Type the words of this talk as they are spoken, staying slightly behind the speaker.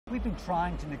We've been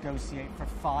trying to negotiate for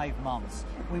 5 months.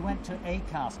 We went to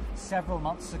ACAS several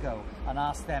months ago and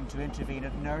asked them to intervene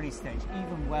at an early stage,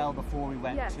 even well before we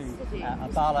went to a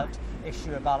ballot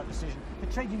decision. The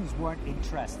trade unions weren't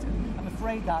interested. I'm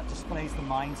afraid that displays the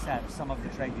mindset of some of the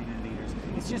trade union leaders.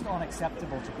 It's just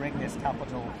unacceptable to bring this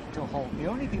capital to a halt. The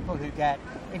only people who get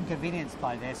inconvenienced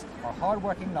by this are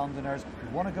hard-working Londoners who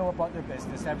want to go about their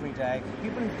business every day.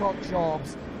 People who've got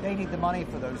jobs, they need the money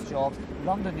for those jobs.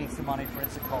 London needs the money for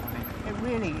its economy. It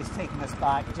really is taking us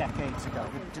back decades ago.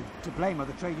 To blame are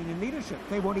the trade union leadership.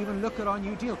 They won't even look at our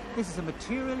new deal. This is a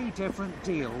materially different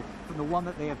deal from the one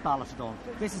that they have balloted on.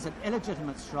 This is an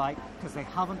illegitimate strike because they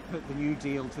haven't put the new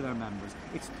deal to their members.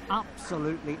 It's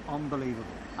absolutely unbelievable.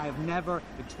 I have never,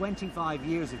 in 25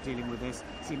 years of dealing with this,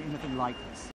 seen anything like this.